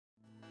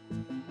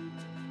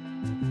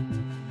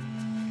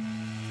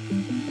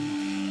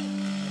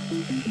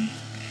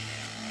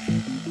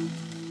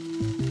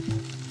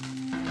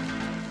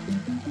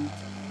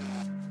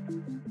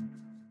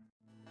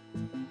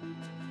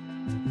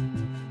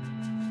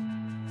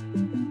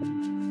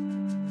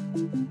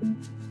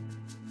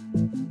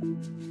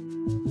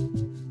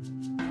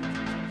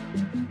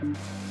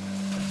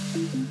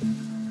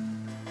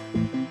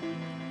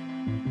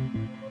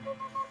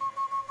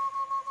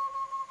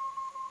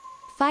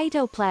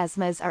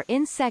Phytoplasmas are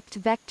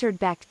insect-vectored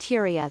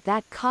bacteria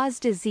that cause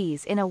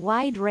disease in a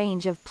wide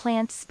range of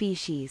plant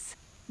species.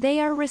 They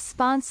are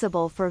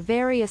responsible for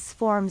various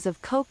forms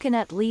of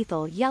coconut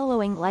lethal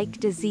yellowing-like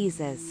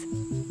diseases.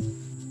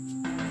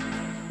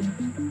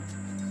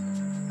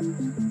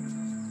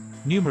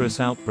 Numerous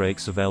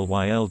outbreaks of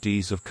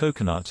LYLDs of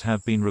coconut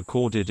have been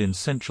recorded in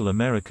Central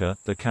America,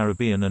 the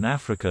Caribbean and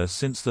Africa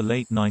since the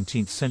late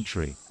 19th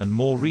century, and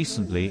more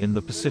recently in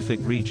the Pacific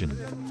region.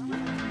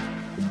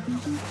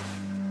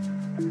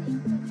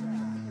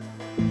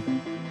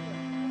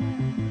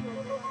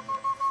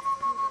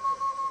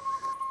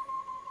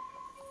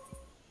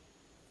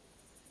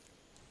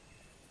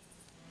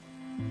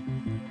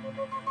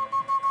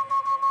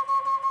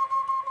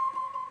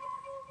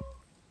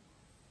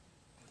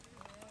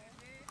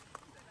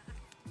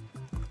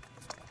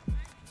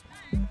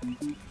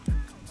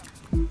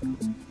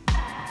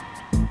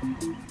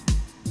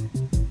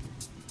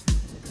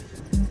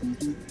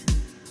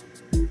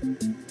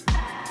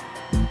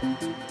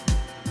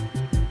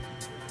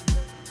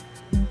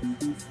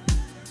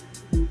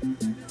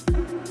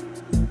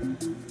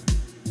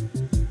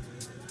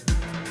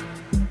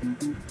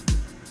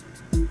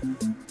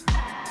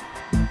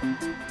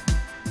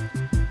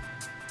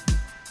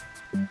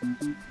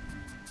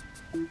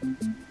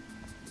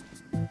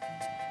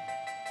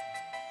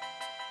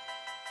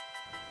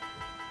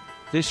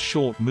 This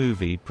short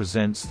movie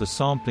presents the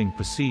sampling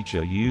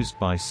procedure used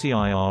by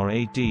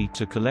CIRAD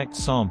to collect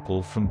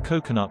sample from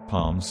coconut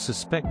palms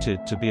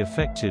suspected to be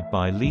affected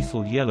by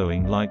lethal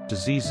yellowing-like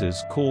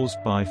diseases caused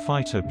by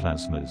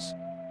phytoplasmas.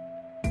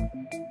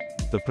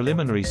 The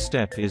preliminary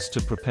step is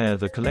to prepare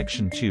the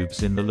collection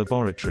tubes in the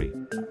laboratory.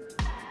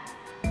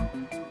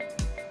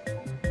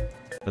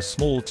 A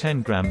small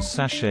 10 grams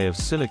sachet of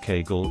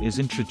silicagle is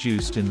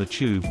introduced in the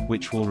tube,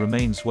 which will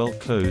remain well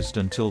closed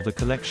until the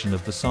collection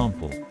of the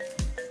sample.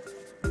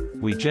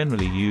 We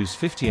generally use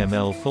 50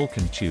 ml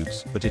Falcon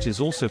tubes, but it is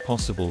also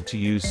possible to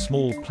use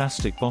small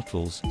plastic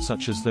bottles,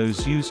 such as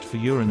those used for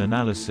urine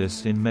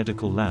analysis in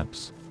medical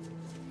labs.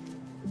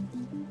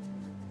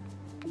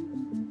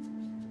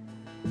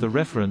 The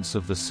reference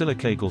of the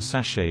silicagle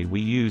sachet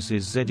we use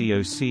is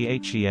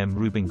ZEOCHEM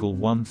Rubingal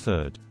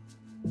 1/3.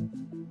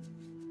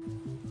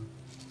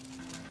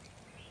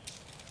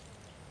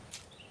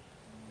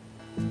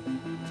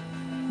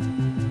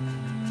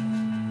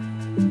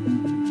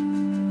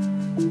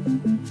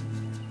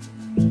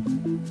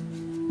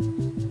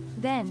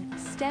 Then,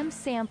 stem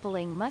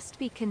sampling must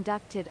be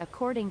conducted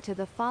according to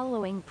the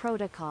following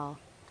protocol.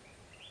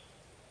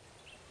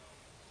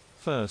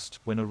 First,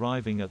 when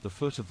arriving at the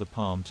foot of the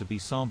palm to be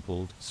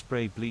sampled,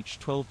 spray bleach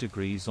 12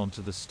 degrees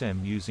onto the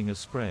stem using a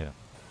sprayer.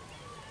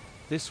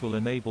 This will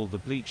enable the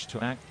bleach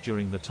to act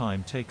during the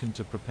time taken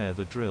to prepare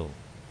the drill.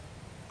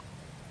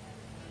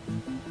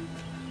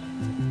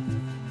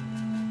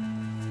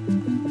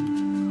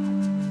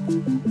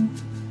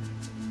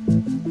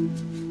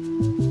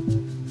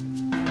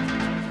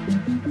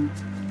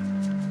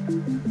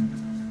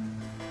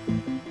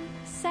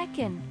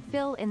 Second,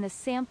 fill in the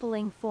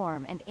sampling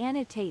form and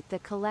annotate the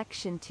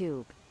collection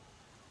tube.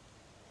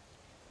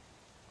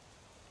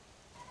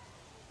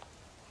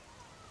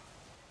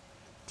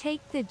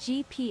 Take the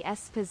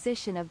GPS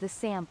position of the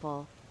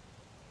sample.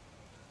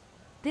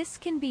 This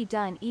can be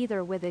done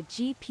either with a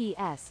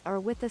GPS or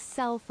with a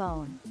cell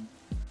phone.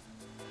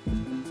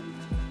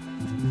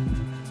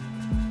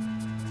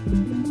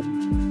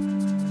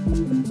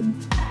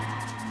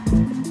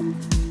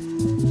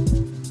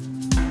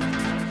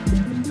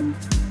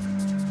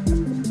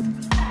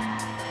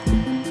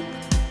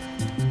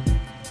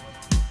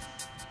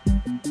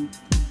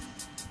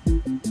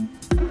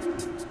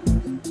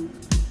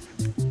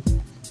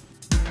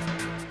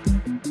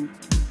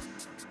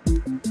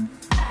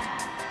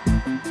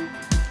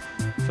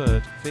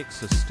 Third,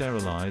 fix a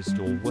sterilized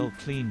or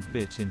well-cleaned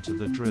bit into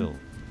the drill.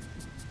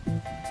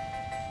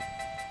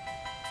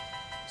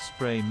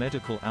 Spray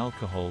medical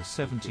alcohol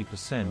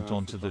 70%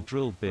 onto the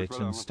drill bit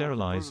and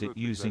sterilize it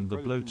using the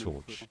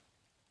blowtorch.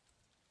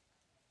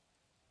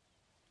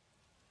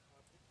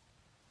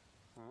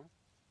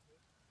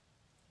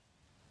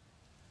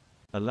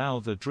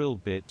 Allow the drill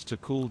bit to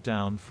cool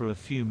down for a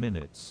few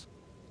minutes.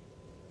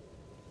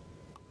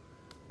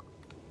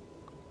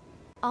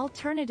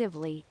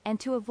 Alternatively, and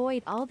to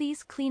avoid all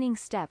these cleaning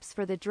steps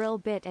for the drill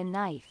bit and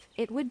knife,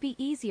 it would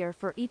be easier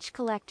for each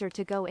collector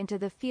to go into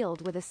the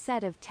field with a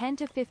set of 10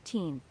 to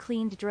 15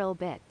 cleaned drill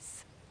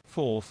bits.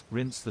 Fourth,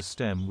 rinse the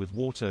stem with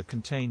water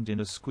contained in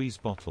a squeeze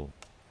bottle.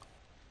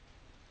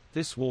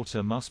 This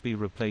water must be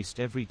replaced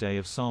every day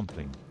of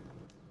sampling.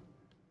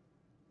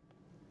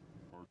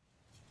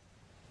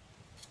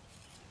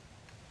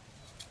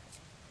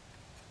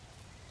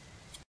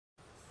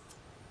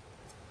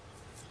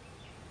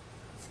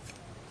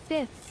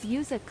 Fifth,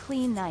 use a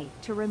clean knife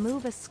to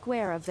remove a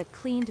square of the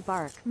cleaned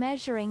bark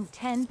measuring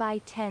 10 by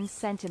 10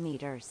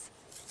 centimeters.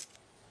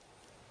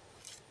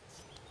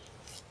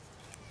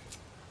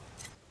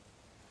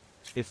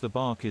 If the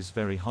bark is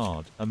very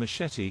hard, a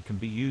machete can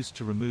be used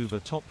to remove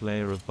a top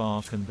layer of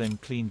bark and then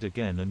cleaned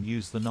again and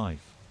use the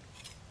knife.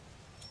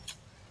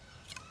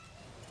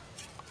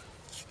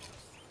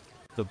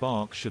 The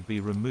bark should be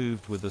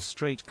removed with a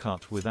straight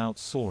cut without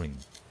sawing.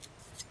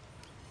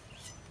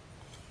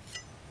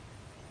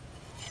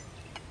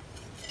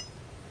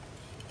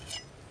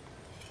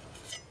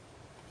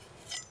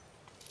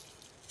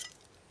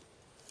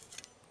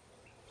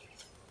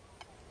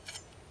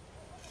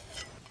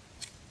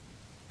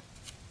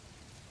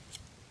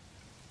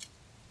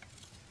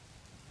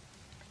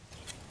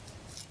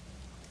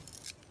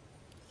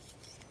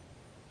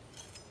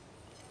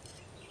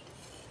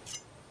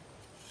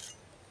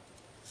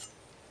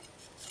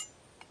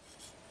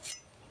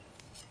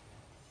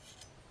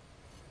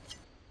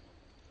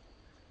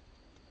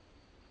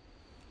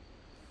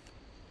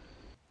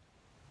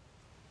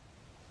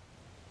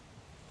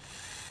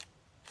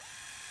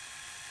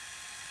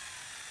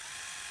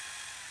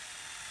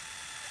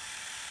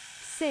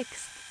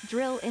 Sixth,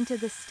 drill into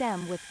the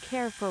stem with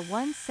care for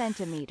 1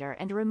 centimeter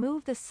and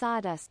remove the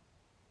sawdust.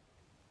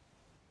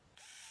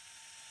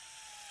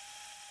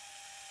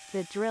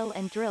 The drill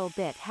and drill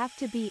bit have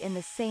to be in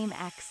the same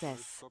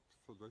axis.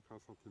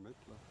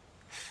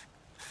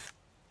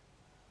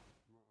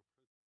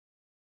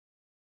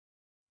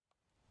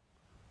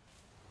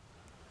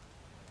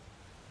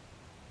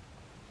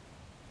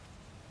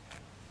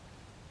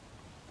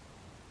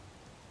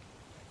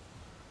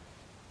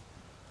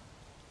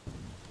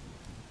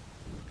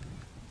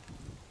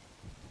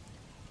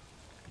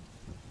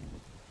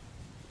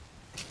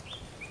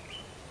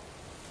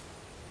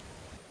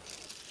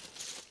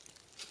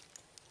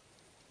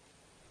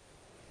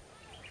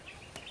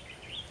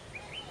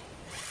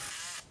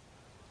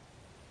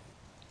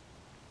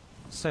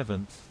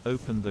 Seventh,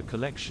 open the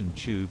collection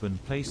tube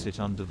and place it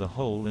under the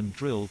hole and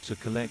drill to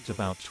collect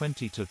about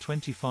 20 to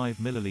 25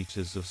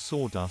 milliliters of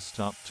sawdust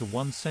up to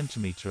 1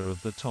 centimeter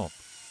of the top.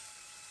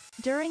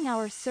 During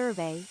our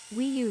survey,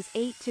 we use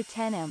 8 to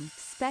 10 mm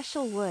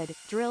special wood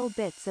drill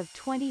bits of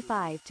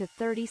 25 to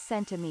 30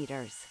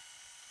 centimeters.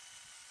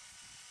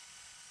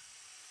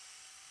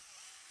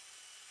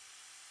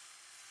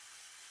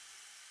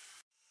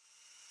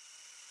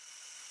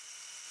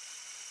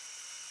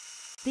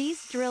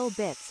 These drill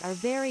bits are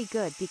very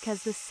good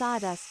because the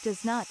sawdust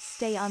does not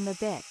stay on the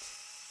bit.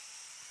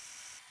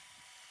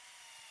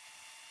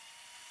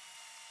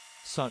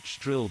 Such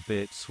drill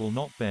bits will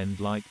not bend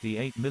like the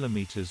 8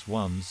 mm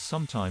ones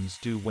sometimes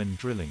do when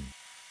drilling.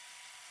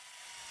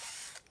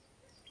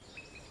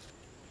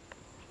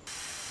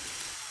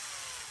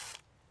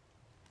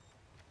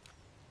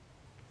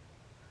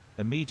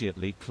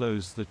 Immediately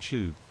close the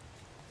tube.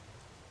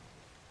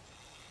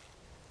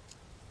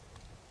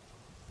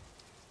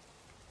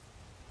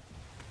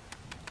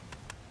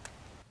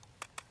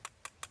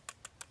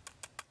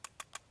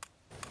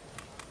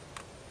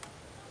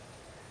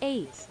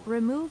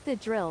 Remove the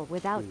drill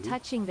without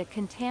touching the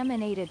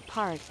contaminated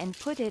part and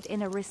put it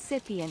in a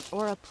recipient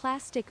or a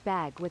plastic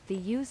bag with the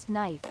used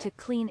knife to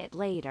clean it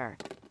later.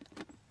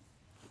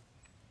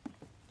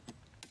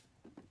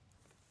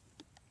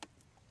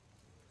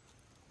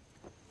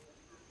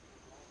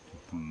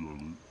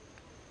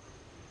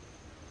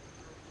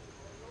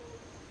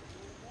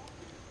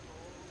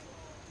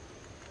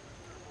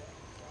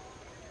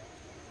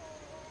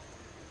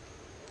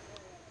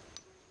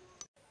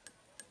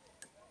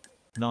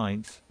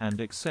 Ninth,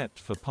 and except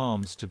for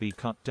palms to be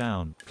cut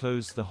down,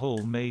 close the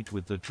hole made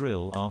with the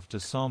drill after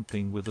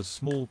sampling with a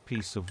small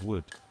piece of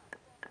wood.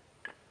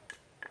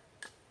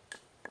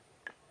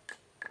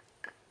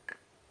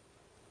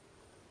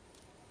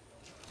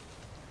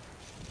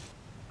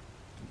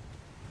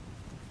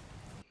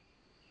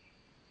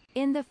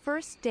 In the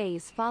first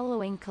days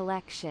following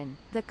collection,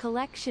 the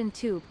collection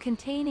tube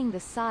containing the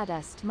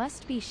sawdust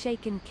must be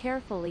shaken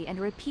carefully and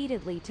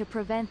repeatedly to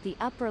prevent the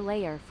upper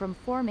layer from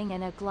forming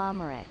an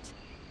agglomerate.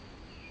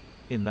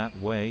 In that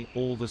way,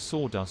 all the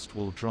sawdust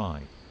will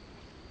dry.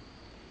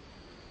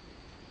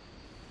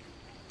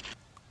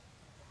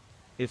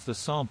 If the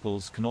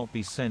samples cannot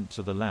be sent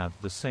to the lab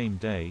the same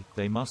day,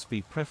 they must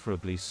be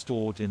preferably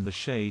stored in the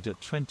shade at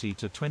 20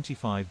 to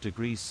 25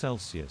 degrees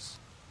Celsius.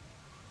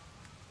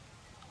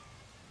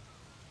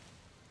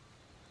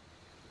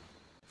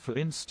 For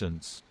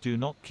instance, do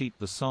not keep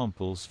the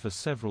samples for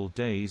several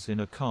days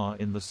in a car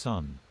in the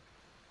sun.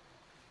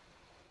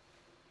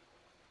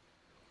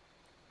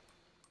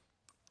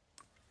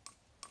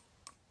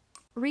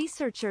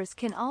 Researchers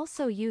can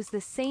also use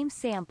the same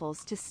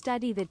samples to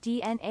study the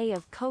DNA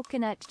of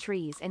coconut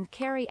trees and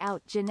carry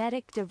out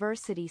genetic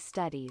diversity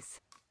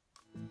studies.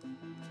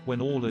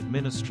 When all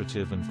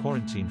administrative and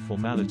quarantine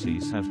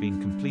formalities have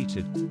been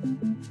completed,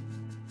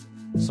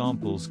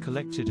 samples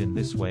collected in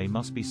this way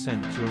must be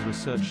sent to a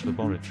research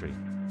laboratory.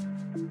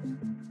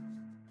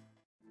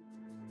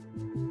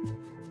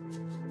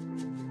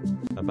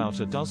 About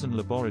a dozen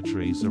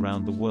laboratories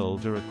around the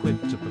world are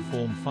equipped to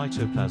perform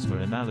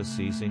phytoplasma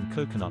analyses in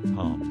coconut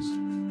palms.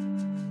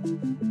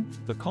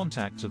 The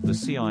contact of the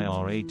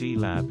CIRAD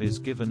lab is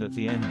given at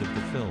the end of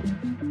the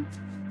film.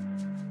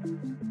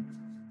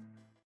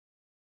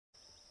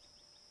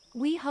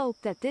 We hope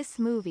that this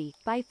movie,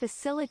 by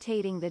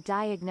facilitating the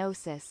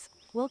diagnosis,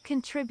 will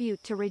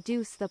contribute to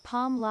reduce the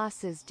palm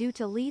losses due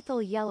to lethal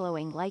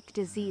yellowing-like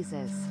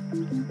diseases.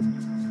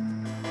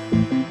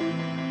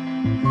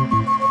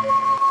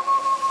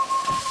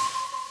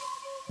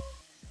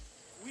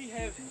 We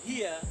have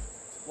here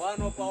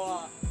one of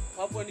our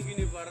Papua New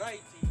Guinea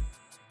variety,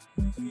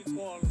 which we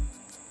call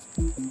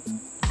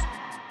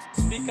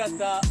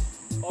Spicata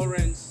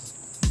orange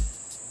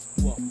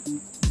worm.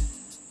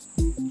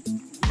 We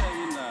are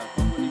in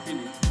Papua New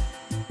Guinea,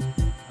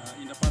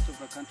 in a part of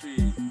the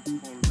country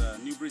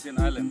called New Britain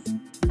Island.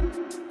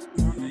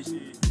 I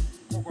see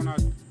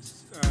coconut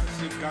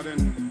seed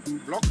garden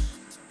blocks,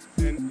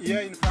 and here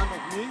in front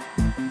of me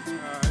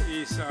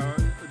is a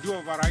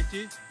duo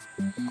variety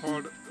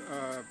called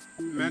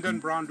Mandan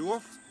Brown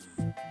Dwarf.